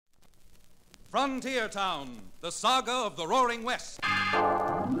Frontier Town, the saga of the Roaring West.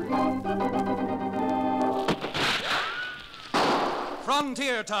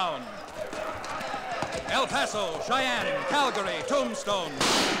 Frontier Town. El Paso, Cheyenne, Calgary, Tombstone.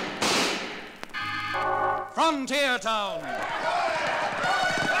 Frontier Town.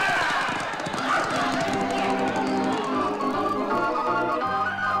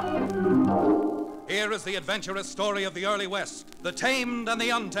 Here is the adventurous story of the early West, the tamed and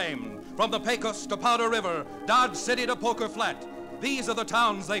the untamed. From the Pecos to Powder River, Dodge City to Poker Flat. These are the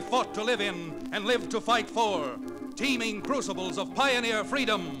towns they fought to live in and lived to fight for. Teeming crucibles of pioneer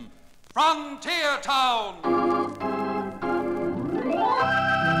freedom. Frontier Town!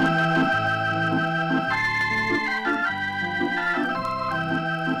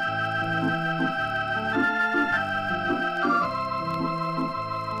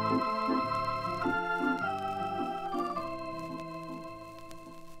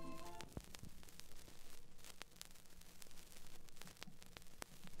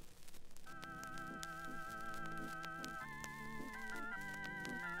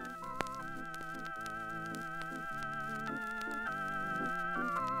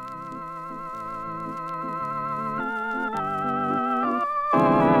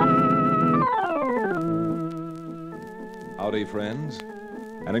 Howdy, friends.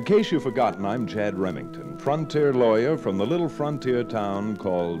 And in case you've forgotten, I'm Chad Remington, frontier lawyer from the little frontier town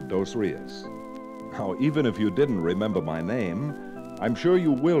called Dos Rios. Now, even if you didn't remember my name, I'm sure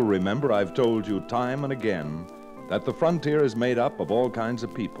you will remember I've told you time and again that the frontier is made up of all kinds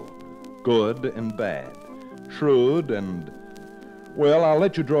of people, good and bad, shrewd and... Well, I'll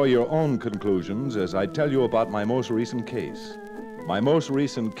let you draw your own conclusions as I tell you about my most recent case. My most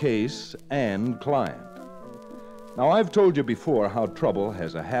recent case and client. Now, I've told you before how trouble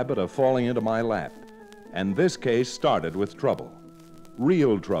has a habit of falling into my lap, and this case started with trouble.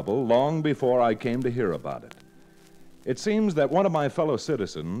 Real trouble, long before I came to hear about it. It seems that one of my fellow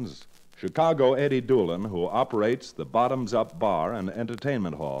citizens, Chicago Eddie Doolin, who operates the Bottoms Up Bar and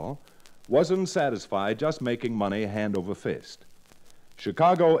Entertainment Hall, wasn't satisfied just making money hand over fist.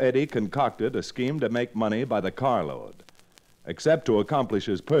 Chicago Eddie concocted a scheme to make money by the carload. Except to accomplish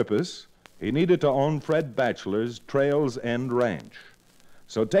his purpose, he needed to own Fred Batchelor's Trails End Ranch.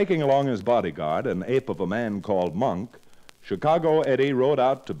 So taking along his bodyguard, an ape of a man called Monk, Chicago Eddie rode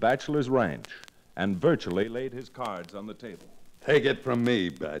out to Batchelor's ranch and virtually laid his cards on the table. Take it from me,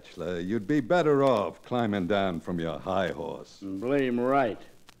 Batchelor. You'd be better off climbing down from your high horse. Blame right.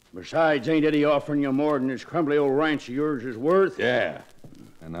 Besides, ain't Eddie offering you more than this crumbly old ranch of yours is worth? Yeah,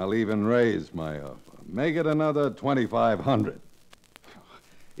 and I'll even raise my offer. Make it another $2,500.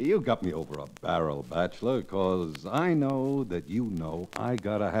 You got me over a barrel, Batchelor, 'cause I know that you know I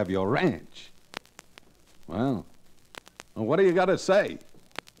gotta have your ranch. Well, what do you gotta say?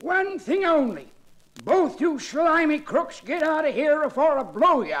 One thing only. Both you slimy crooks get out of here before I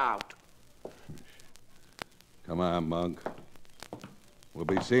blow you out. Come on, Monk. We'll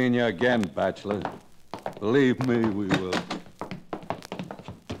be seeing you again, Batchelor. Believe me, we will.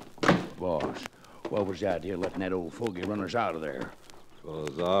 Boss, what was the idea of letting that old fogey run us out of there?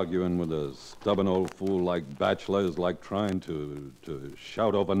 'Cause arguing with a stubborn old fool like Batchelor is like trying to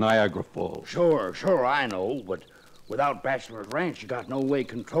shout over Niagara Falls. Sure, I know, but without Batchelor's ranch, you got no way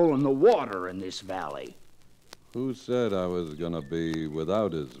controlling the water in this valley. Who said I was gonna be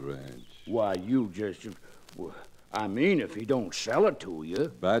without his ranch? Why, you just... I mean, if he don't sell it to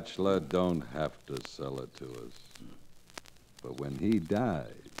you... Batchelor don't have to sell it to us. But when he dies,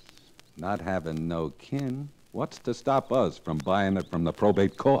 not having no kin... What's to stop us from buying it from the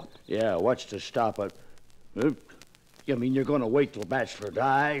probate court? Yeah, what's to stop it? You mean you're going to wait till Batchelor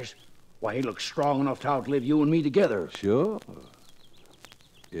dies? Why, he looks strong enough to outlive you and me together. Sure.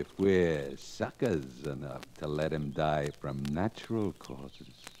 If we're suckers enough to let him die from natural causes.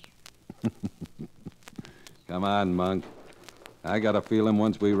 Come on, Monk. I got a feeling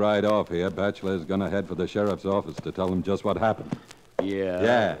once we ride off here, Batchelor's going to head for the sheriff's office to tell him just what happened.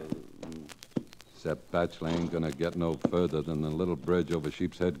 Yeah. Except Batchelor ain't gonna get no further than the little bridge over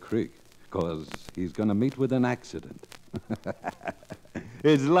Sheep's Head Creek, 'cause he's gonna meet with an accident.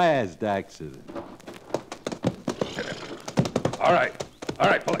 His last accident. All right,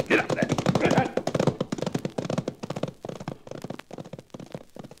 pull it. Get up there.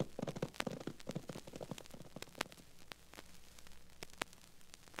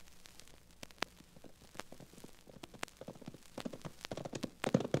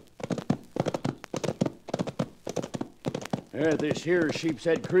 This here's Sheep's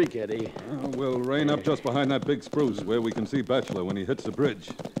Head Creek, Eddie. We'll rein up just behind that big spruce where we can see Batchelor when he hits the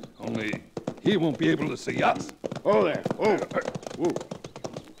bridge. Only he won't be able to see us. Oh, there. Oh.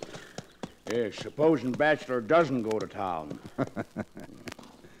 Yeah, supposing Bachelor doesn't go to town.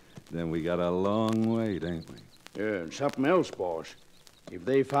 Then we got a long wait, ain't we? Yeah, and something else, boss. If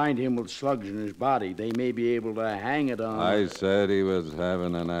they find him with slugs in his body, they may be able to hang it on... I said he was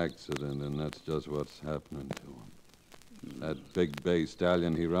having an accident, and that's just what's happening to him. That big bay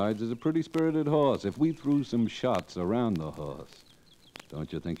stallion he rides is a pretty spirited horse. If we threw some shots around the horse,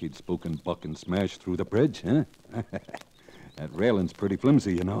 don't you think he'd spook and buck and smash through the bridge, huh? That railing's pretty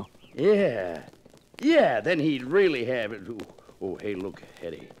flimsy, you know. Yeah. Yeah, then he'd really have it. Oh, hey, look,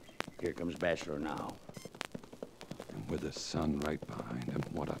 Eddie. Here comes Bachelor now. And with the sun right behind him,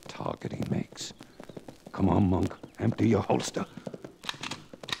 what a target he makes. Come on, Monk. Empty your holster.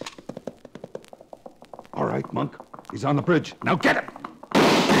 All right, Monk. He's on the bridge. Now get him!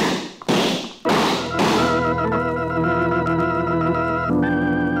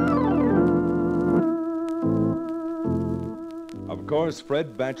 Of course,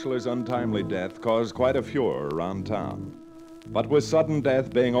 Fred Bachelor's untimely death caused quite a furor around town. But with sudden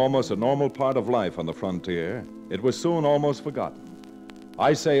death being almost a normal part of life on the frontier, it was soon almost forgotten.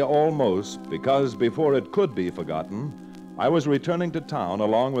 I say almost because before it could be forgotten, I was returning to town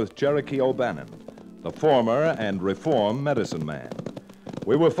along with Cherokee O'Bannon, the former and reformed medicine man.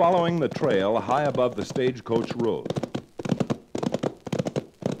 We were following the trail high above the stagecoach road.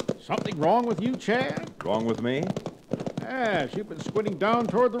 Something wrong with you, Chad? Wrong with me? Yes, you've been squinting down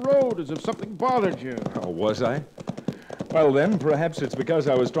toward the road as if something bothered you. Oh, was I? Well, then, perhaps it's because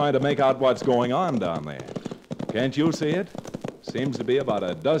I was trying to make out what's going on down there. Can't you see it? Seems to be about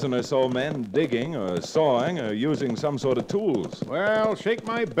a dozen or so men digging or sawing or using some sort of tools. Well, shake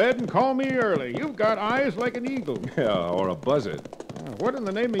my bed and call me early. You've got eyes like an eagle. Yeah, or a buzzard. What in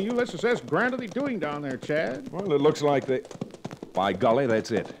the name of USS Grant are they doing down there, Chad? Well, it looks like they... By golly,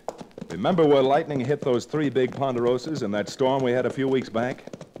 that's it. Remember where lightning hit those 3 big ponderosas in that storm we had a few weeks back?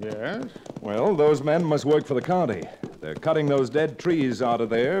 Yes? Well, those men must work for the county. They're cutting those dead trees out of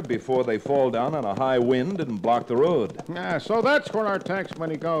there before they fall down on a high wind and block the road. Yeah, so that's what our tax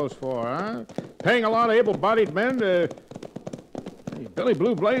money goes for, huh? Paying a lot of able-bodied men to... Hey, Billy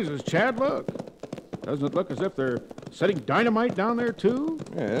Blue Blazes, Chad, look. Doesn't it look as if they're setting dynamite down there, too?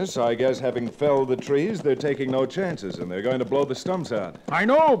 Yes, I guess having felled the trees, they're taking no chances, and they're going to blow the stumps out. I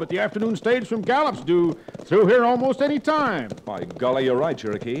know, but the afternoon stage from Gallup's due through here almost any time. By golly, you're right,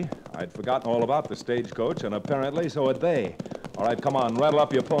 Cherokee. I'd forgotten all about the stagecoach, and apparently so had they. All right, come on, rattle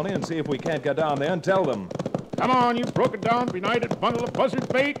up your pony and see if we can't get down there and tell them. Come on, you broken-down, benighted bundle of buzzard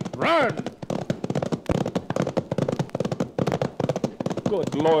bait. Run!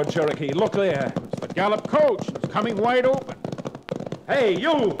 Good Lord, Cherokee, look there. It's the Gallup coach. It's coming wide open. Hey,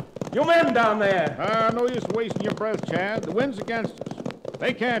 you men down there. No use wasting your breath, Chad. The wind's against us.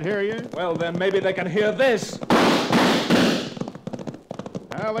 They can't hear you. Well, then maybe they can hear this.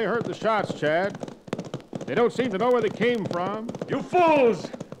 Well, they heard the shots, Chad. They don't seem to know where they came from. You fools!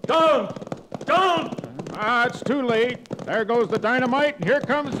 Don't! It's too late. There goes the dynamite, and here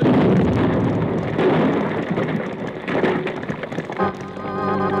comes...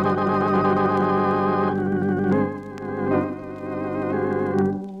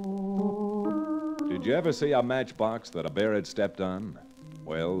 Did you ever see a matchbox that a bear had stepped on?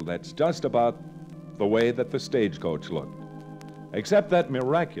 Well, that's just about the way that the stagecoach looked. Except that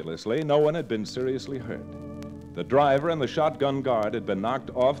miraculously, no one had been seriously hurt. The driver and the shotgun guard had been knocked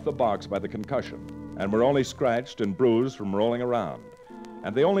off the box by the concussion and were only scratched and bruised from rolling around.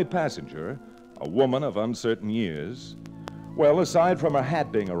 And the only passenger, a woman of uncertain years, well, aside from her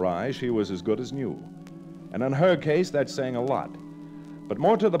hat being awry, she was as good as new. And in her case, that's saying a lot. But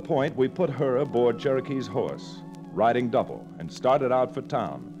more to the point, we put her aboard Cherokee's horse, riding double, and started out for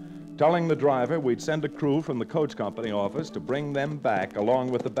town, telling the driver we'd send a crew from the coach company office to bring them back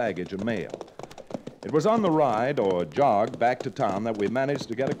along with the baggage and mail. It was on the ride, or jog, back to town that we managed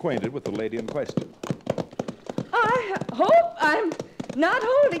to get acquainted with the lady in question. I hope I'm not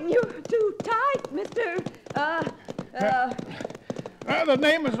holding you too tight, Mr. The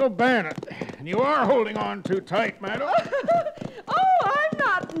name is O'Bannon, and you are holding on too tight, madam. Oh, I'm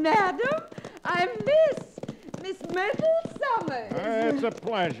not madam. I'm Miss Myrtle Summers. It's a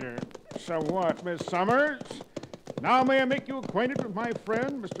pleasure. So what, Miss Summers? Now may I make you acquainted with my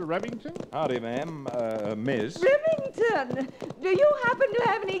friend, Mr. Remington? Howdy, ma'am. Miss. Remington, do you happen to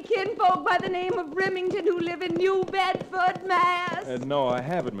have any kinfolk by the name of Remington who live in New Bedford, Mass? No, I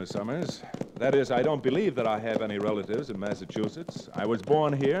haven't, Miss Summers. That is, I don't believe that I have any relatives in Massachusetts. I was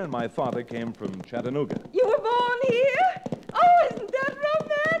born here, and my father came from Chattanooga. You were born here? Oh, isn't that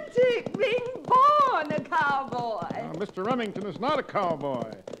romantic, being born a cowboy? Mr. Remington is not a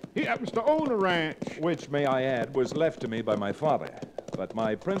cowboy. He happens to own a ranch. Which, may I add, was left to me by my father. but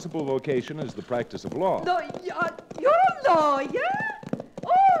my principal vocation is the practice of law. You're a lawyer?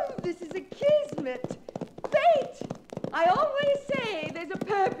 Oh, this is a kismet. Fate! I always say there's a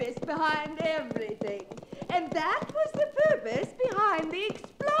purpose behind everything. And that was the purpose behind the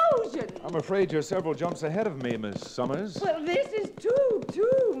explosion. I'm afraid you're several jumps ahead of me, Miss Summers. Well, this is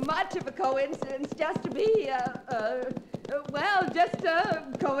too much of a coincidence just to be, just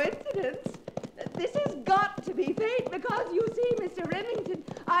a coincidence. This has got to be fate because, you see, Mr. Remington,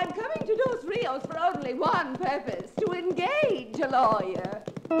 I'm coming to Dos Rios for only one purpose, to engage a lawyer.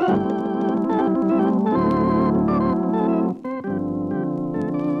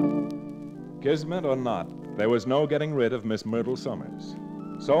 Kismet or not, there was no getting rid of Miss Myrtle Summers.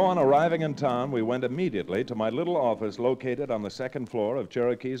 So on arriving in town, we went immediately to my little office located on the second floor of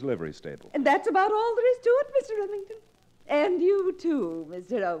Cherokee's livery stable. And that's about all there is to it, Mr. Remington. And you too,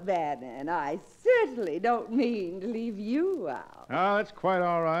 Mr. O'Bannon. I certainly don't mean to leave you out. Oh, that's quite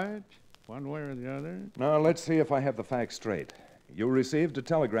all right. One way or the other. Now, let's see if I have the facts straight. You received a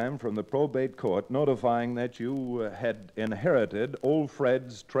telegram from the probate court notifying that you had inherited old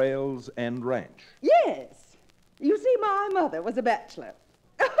Fred's Trails End Ranch. Yes. You see, my mother was a bachelor.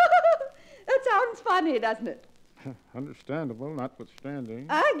 That sounds funny, doesn't it? Understandable, notwithstanding.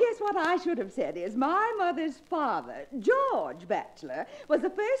 I guess what I should have said is my mother's father, George Batchelor, was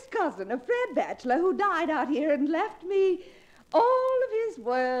the first cousin of Fred Batchelor, who died out here and left me all of his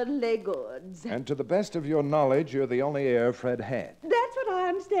worldly goods. And to the best of your knowledge, you're the only heir Fred had. That's what I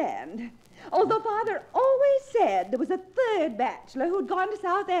understand. Although Father always said there was a third bachelor who'd gone to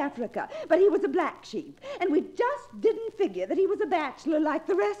South Africa, but he was a black sheep, and we just didn't figure that he was a bachelor like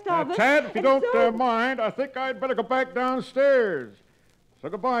the rest of us. Tad, if you and don't mind, I think I'd better go back downstairs. So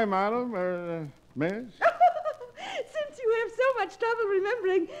goodbye, madam, miss. Since you have so much trouble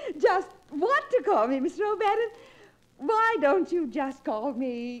remembering just what to call me, Mr. O'Bannon, why don't you just call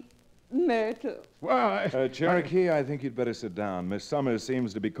me Myrtle? Well, Cherokee, I think you'd better sit down. Miss Summers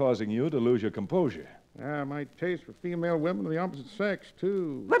seems to be causing you to lose your composure. My taste for female women of the opposite sex,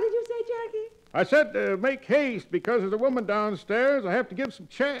 too. What did you say, Cherokee? I said make haste because there's a woman downstairs. I have to give some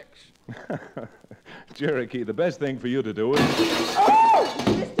checks. Cherokee, the best thing for you to do is... Oh,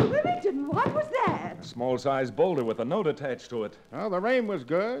 Mr. Remington, what was that? A small-sized boulder with a note attached to it. Oh, the rain was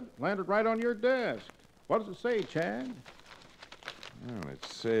good. Landed right on your desk. What does it say, Chad? Well, it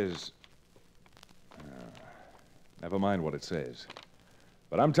says... never mind what it says.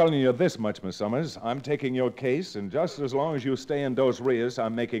 But I'm telling you this much, Miss Summers. I'm taking your case, and just as long as you stay in Dos Rios,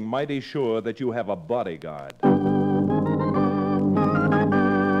 I'm making mighty sure that you have a bodyguard.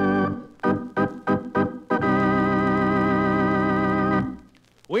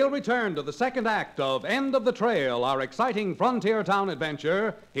 We'll return to the second act of End of the Trail, our exciting frontier town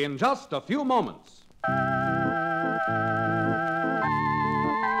adventure, in just a few moments.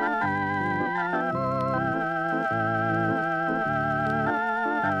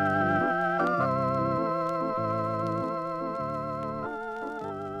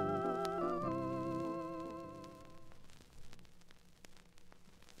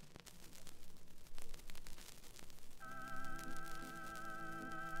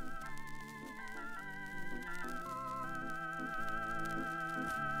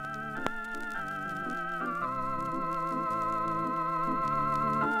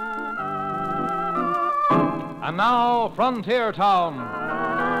 And now, Frontier Town.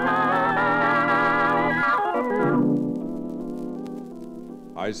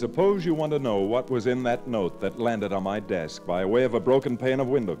 I suppose you want to know what was in that note that landed on my desk by way of a broken pane of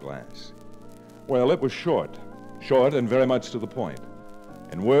window glass. Well, it was short and very much to the point.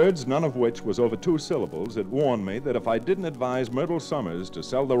 In words, none of which was over 2 syllables, it warned me that if I didn't advise Myrtle Summers to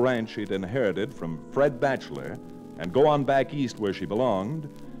sell the ranch she'd inherited from Fred Batchelor and go on back east where she belonged,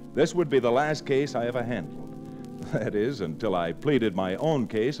 this would be the last case I ever handled. That is, until I pleaded my own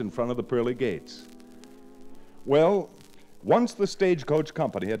case in front of the pearly gates. Well, once the stagecoach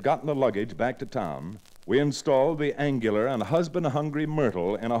company had gotten the luggage back to town, we installed the angular and husband-hungry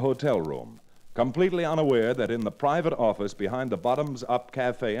Myrtle in a hotel room, completely unaware that in the private office behind the bottoms-up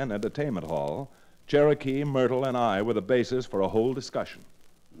cafe and entertainment hall, Cherokee, Myrtle, and I were the basis for a whole discussion.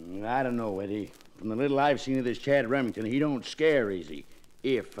 I don't know, Eddie. From the little I've seen of this Chad Remington, he don't scare easy.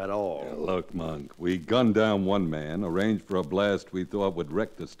 If at all. Look, Monk, we gunned down one man, arranged for a blast we thought would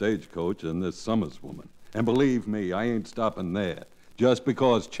wreck the stagecoach and this Summers woman. And believe me, I ain't stopping there. Just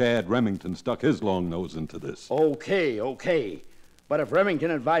because Chad Remington stuck his long nose into this. Okay. But if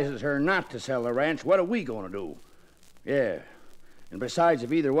Remington advises her not to sell the ranch, what are we going to do? Yeah. And besides,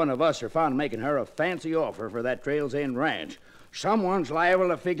 if either one of us are found making her a fancy offer for that Trails End ranch, someone's liable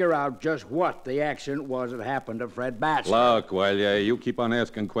to figure out just what the accident was that happened to Fred Batchelor. Look, well, yeah, you keep on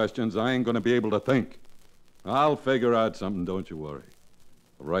asking questions, I ain't going to be able to think. I'll figure out something, don't you worry.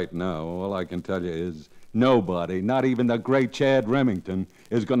 Right now, all I can tell you is nobody, not even the great Chad Remington,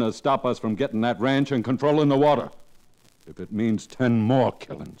 is going to stop us from getting that ranch and controlling the water. If it means 10 more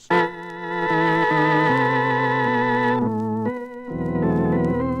killings.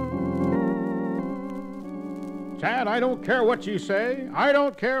 Chad, I don't care what you say. I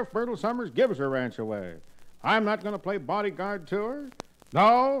don't care if Myrtle Summers gives her ranch away. I'm not going to play bodyguard to her.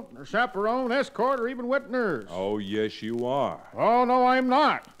 No, or chaperone, escort, or even wet nurse. Oh, yes, you are. Oh, no, I'm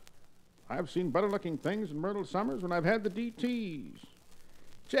not. I've seen better-looking things than Myrtle Summers when I've had the DTs.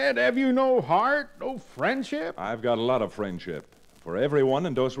 Chad, have you no heart, no friendship? I've got a lot of friendship for everyone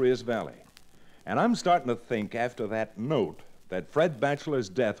in Dos Rios Valley. And I'm starting to think after that note that Fred Batchelor's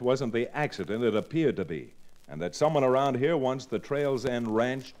death wasn't the accident it appeared to be, and that someone around here wants the Trails End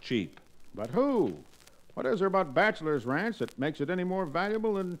Ranch cheap. But who? What is there about Batchelor's ranch that makes it any more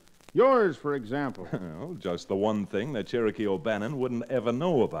valuable than yours, for example? Well, just the one thing that Cherokee O'Bannon wouldn't ever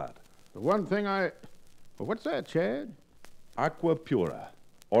know about. The one thing Well, what's that, Chad? Aqua Pura.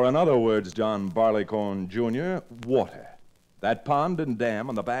 Or in other words, John Barleycorn, Jr., water. That pond and dam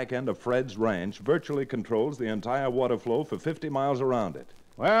on the back end of Fred's ranch virtually controls the entire water flow for 50 miles around it.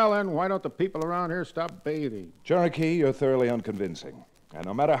 Well, then, why don't the people around here stop bathing? Cherokee, you're thoroughly unconvincing. And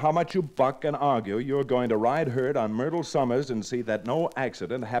no matter how much you buck and argue, you're going to ride herd on Myrtle Summers and see that no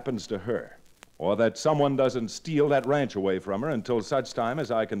accident happens to her. Or that someone doesn't steal that ranch away from her until such time as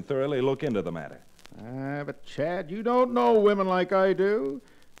I can thoroughly look into the matter. But, Chad, you don't know women like I do.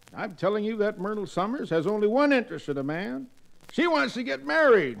 I'm telling you that Myrtle Summers has only one interest in a man. She wants to get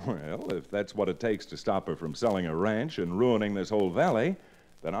married. Well, if that's what it takes to stop her from selling a ranch and ruining this whole valley,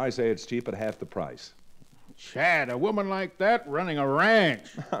 then I say it's cheap at half the price. Chad, a woman like that running a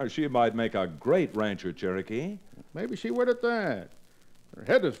ranch. She might make a great rancher, Cherokee. Maybe she would at that. Her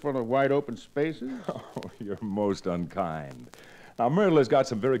head is full of wide open spaces. Oh, you're most unkind. Now, Myrtle has got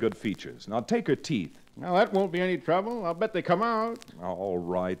some very good features. Now, take her teeth. Now, that won't be any trouble. I'll bet they come out. All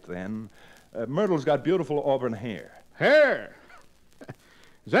right, then. Myrtle's got beautiful auburn hair. Hair?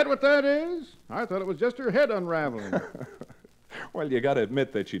 Is that what that is? I thought it was just her head unraveling. Well, you got to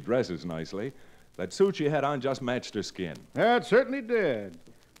admit that she dresses nicely. That suit she had on just matched her skin. That certainly did.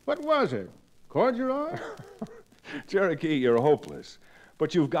 What was it? Corduroy? Cherokee, you're hopeless.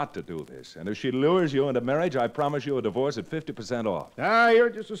 But you've got to do this. And if she lures you into marriage, I promise you a divorce at 50% off.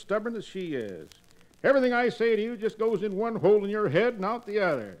 You're just as stubborn as she is. Everything I say to you just goes in one hole in your head and out the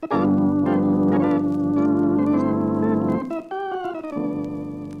other.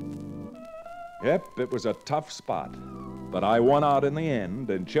 Yep, it was a tough spot. But I won out in the end,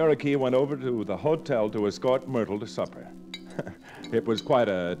 and Cherokee went over to the hotel to escort Myrtle to supper. It was quite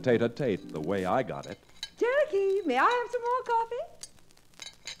a tete-a-tete, the way I got it. Cherokee, may I have some more coffee?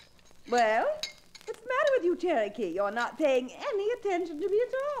 Well, what's the matter with you, Cherokee? You're not paying any attention to me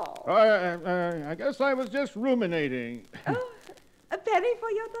at all. I guess I was just ruminating. Oh, a penny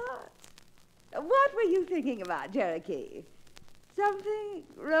for your thoughts. What were you thinking about, Cherokee? Something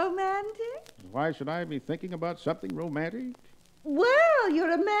romantic? Why should I be thinking about something romantic? Well,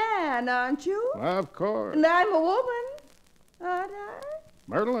 you're a man, aren't you? Of course. And I'm a woman, aren't I?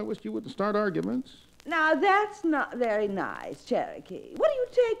 Myrtle, I wish you wouldn't start arguments. Now, that's not very nice, Cherokee. What do you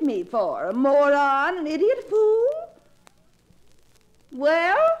take me for? A moron, an idiot, fool?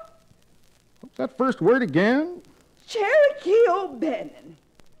 Well? What's that first word again? Cherokee O'Bannon.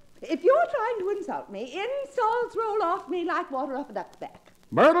 If you're trying to insult me, insults roll off me like water off a duck's back.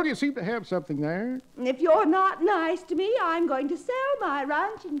 Myrtle, you seem to have something there. If you're not nice to me, I'm going to sell my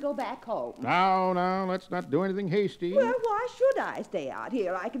ranch and go back home. Now, let's not do anything hasty. Well, why should I stay out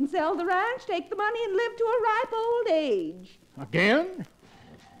here? I can sell the ranch, take the money, and live to a ripe old age. Again?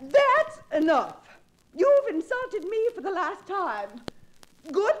 That's enough. You've insulted me for the last time.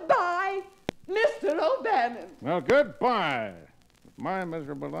 Goodbye, Mr. O'Bannon. Well, goodbye. With my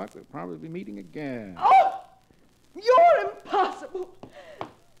miserable luck, we'll probably be meeting again. Oh, you're impossible.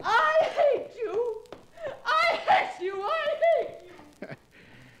 I hate you. I hate you. I hate you.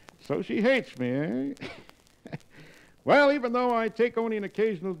 So she hates me, eh? Well, even though I take only an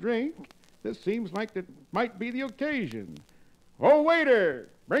occasional drink, this seems like it might be the occasion. Oh, waiter,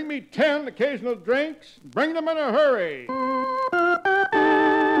 bring me 10 occasional drinks. Bring them in a hurry.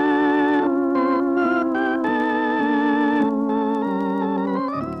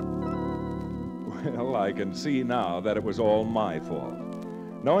 Well, I can see now that it was all my fault.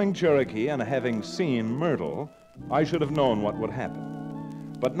 Knowing Cherokee and having seen Myrtle, I should have known what would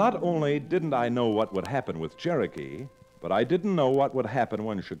happen. But not only didn't I know what would happen with Cherokee, But I didn't know what would happen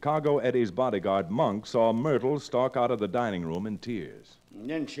when Chicago Eddie's bodyguard, Monk, saw Myrtle stalk out of the dining room in tears. And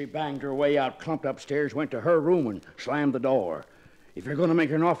then she banged her way out, clumped upstairs, went to her room, and slammed the door. If you're going to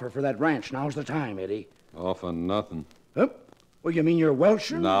make her an offer for that ranch, now's the time, Eddie. Offer nothing. Huh? Well, you mean you're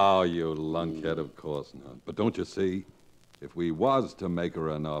Welshing? No, you lunkhead, of course not. But don't you see? If we was to make her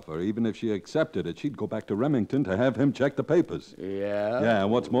an offer, even if she accepted it, she'd go back to Remington to have him check the papers. Yeah? Yeah,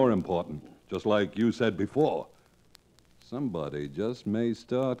 and what's more important, just like you said before, somebody just may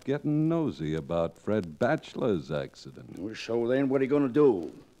start getting nosy about Fred Batchelor's accident. Well, so then what are you going to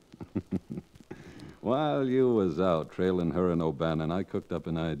do? While you was out trailing her and O'Bannon, I cooked up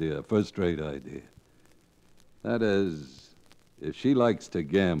an idea, first-rate idea. That is, if she likes to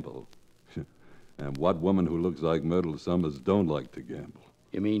gamble, and what woman who looks like Myrtle Summers don't like to gamble?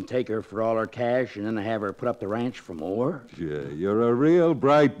 You mean take her for all her cash and then have her put up the ranch for more? Yeah, you're a real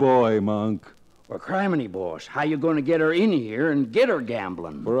bright boy, Monk. Well, criminy, boss, how you going to get her in here and get her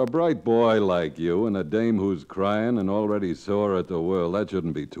gambling? For a bright boy like you and a dame who's crying and already sore at the world, that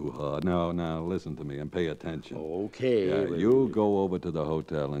shouldn't be too hard. Now, listen to me and pay attention. Okay. Yeah, you go over to the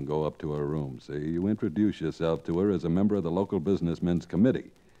hotel and go up to her room, see? You introduce yourself to her as a member of the local businessmen's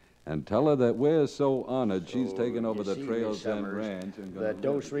committee. And tell her that we're so honored she's taken over the Trails End Ranch. And the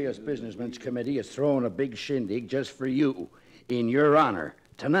Dos Rios Businessmen's Committee is throwing a big shindig just for you, in your honor,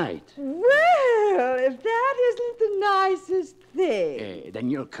 tonight. Well, if that isn't the nicest thing. Then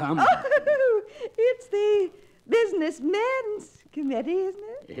you'll come. Oh, it's the Businessmen's Committee,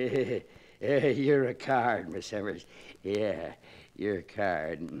 isn't it? You're a card, Miss Summers. Yeah, you're a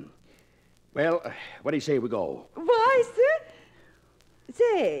card. Well, what do you say we go? Why, sir?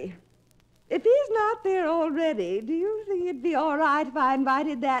 Say, if he's not there already, do you think it'd be all right if I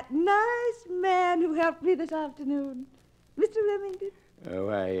invited that nice man who helped me this afternoon, Mr. Remington?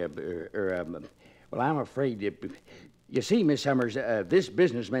 Well, I'm afraid you see, Miss Summers, this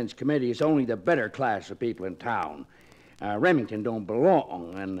businessmen's committee is only the better class of people in town. Remington don't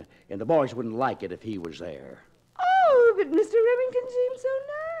belong, and the boys wouldn't like it if he was there. Oh, but Mr. Remington seems so nice.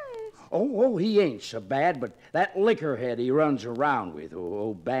 Oh, he ain't so bad, but that liquorhead he runs around with,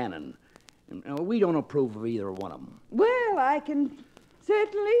 O'Bannon, we don't approve of either one of them. Well, I can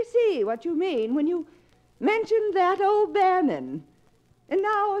certainly see what you mean when you mention that O'Bannon. And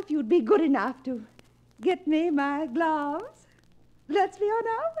now, if you'd be good enough to get me my gloves, let's be on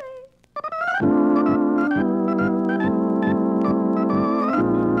our way.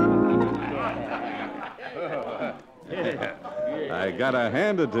 I gotta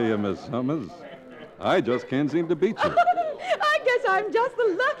hand it to you, Miss Summers. I just can't seem to beat you. I guess I'm just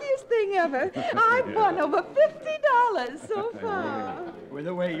the luckiest thing ever. I've won over $50 so far. With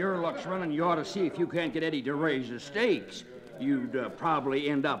the way your luck's running, you ought to see if you can't get Eddie to raise the stakes. You'd probably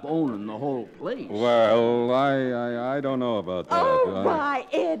end up owning the whole place. Well, I don't know about that. Oh, why,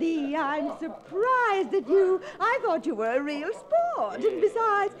 Eddie, I'm surprised at you. I thought you were a real sport. And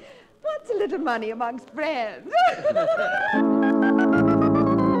besides, what's a little money amongst friends?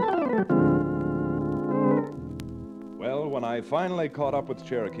 Well, when I finally caught up with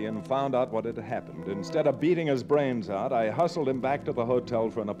Cherokee and found out what had happened, instead of beating his brains out, I hustled him back to the hotel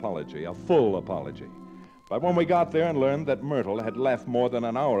for an apology, a full apology. But when we got there and learned that Myrtle had left more than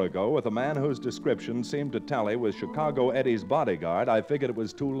an hour ago with a man whose description seemed to tally with Chicago Eddie's bodyguard, I figured it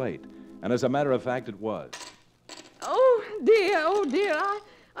was too late. And as a matter of fact, it was. Oh, dear,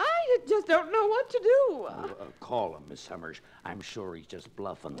 I just don't know what to do. Call him, Miss Summers. I'm sure he's just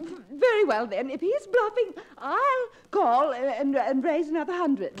bluffing. Very well, then. If he's bluffing, I'll call and raise another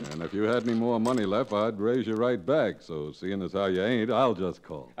 100. And if you had any more money left, I'd raise you right back. So seeing as how you ain't, I'll just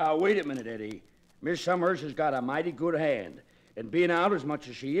call. Wait a minute, Eddie. Miss Summers has got a mighty good hand. And being out as much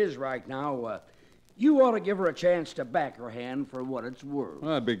as she is right now, you ought to give her a chance to back her hand for what it's worth.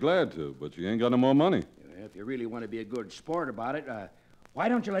 I'd be glad to, but she ain't got no more money. If you really want to be a good sport about it, why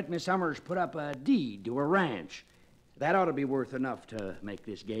don't you let Miss Summers put up a deed to a ranch? That ought to be worth enough to make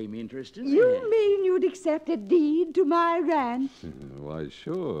this game interesting. You mean you'd accept a deed to my ranch? Why,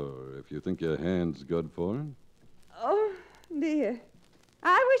 sure, if you think your hand's good for it. Oh, dear.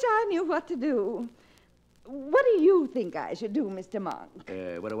 I wish I knew what to do. What do you think I should do, Mr. Monk?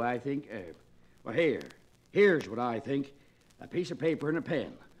 What do I think? Well, here's what I think. A piece of paper and a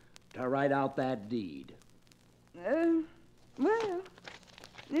pen to write out that deed. Well,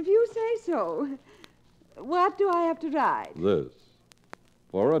 if you say so. What do I have to write? This.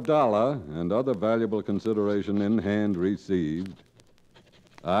 For $1 and other valuable consideration in hand received,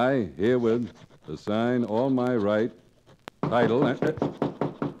 I herewith assign all my right, title, and...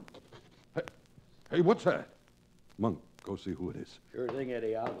 Hey, what's that? Monk, go see who it is. Sure thing,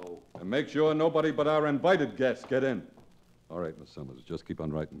 Eddie. I'll go. And make sure nobody but our invited guests get in. All right, Miss Summers, just keep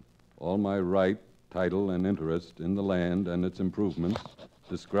on writing. All my right, title, and interest in the land and its improvements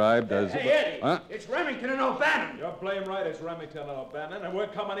described as... Hey, Eddie! Huh? It's Remington and O'Bannon! You're blame right, it's Remington and O'Bannon, and we're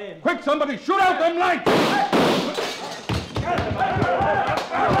coming in. Quick, somebody, shoot out them lights!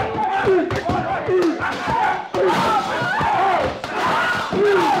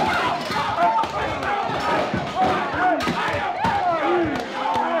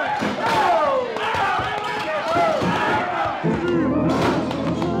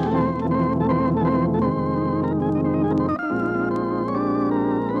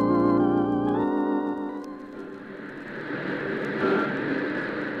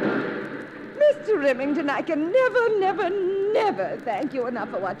 Mr. Remington, I can never thank you enough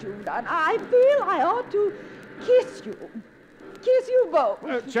for what you've done. I feel I ought to kiss you. Kiss you both.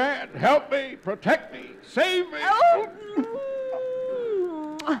 Chad, help me, protect me, save me. Oh.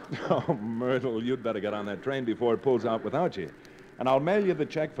 Oh, Myrtle, you'd better get on that train before it pulls out without you. And I'll mail you the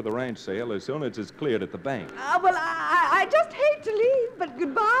check for the ranch sale as soon as it's cleared at the bank. Well, I just hate to leave, but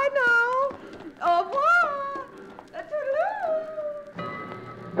goodbye now. Au revoir. Toodaloo.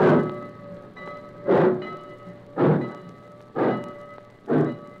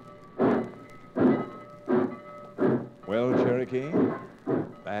 Well, Cherokee,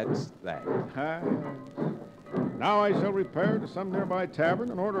 that's that. Now I shall repair to some nearby tavern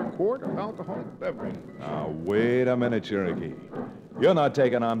and order a quart of alcoholic beverage. Now, wait a minute, Cherokee. You're not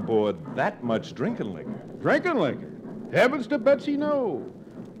taking on board that much drinking liquor. Drinking liquor? Heavens to Betsy, no.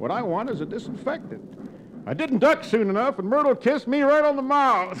 What I want is a disinfectant. I didn't duck soon enough, and Myrtle kissed me right on the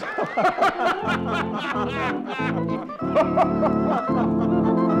mouth.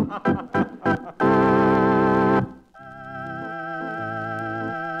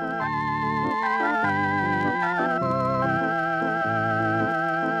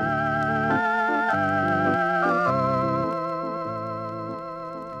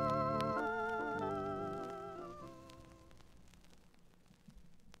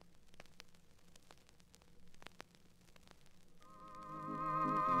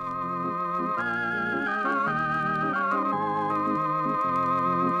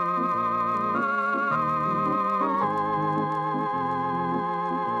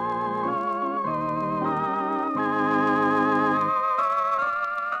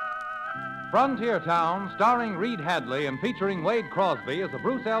 Frontier Town, starring Reed Hadley and featuring Wade Crosby, is a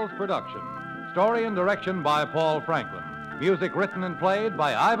Bruce Ells production. Story and direction by Paul Franklin. Music written and played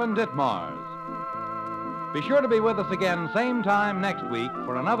by Ivan Ditmars. Be sure to be with us again same time next week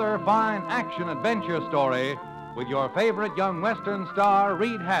for another fine action-adventure story with your favorite young Western star,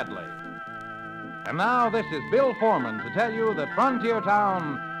 Reed Hadley. And now this is Bill Foreman to tell you that Frontier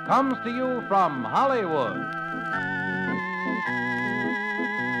Town comes to you from Hollywood.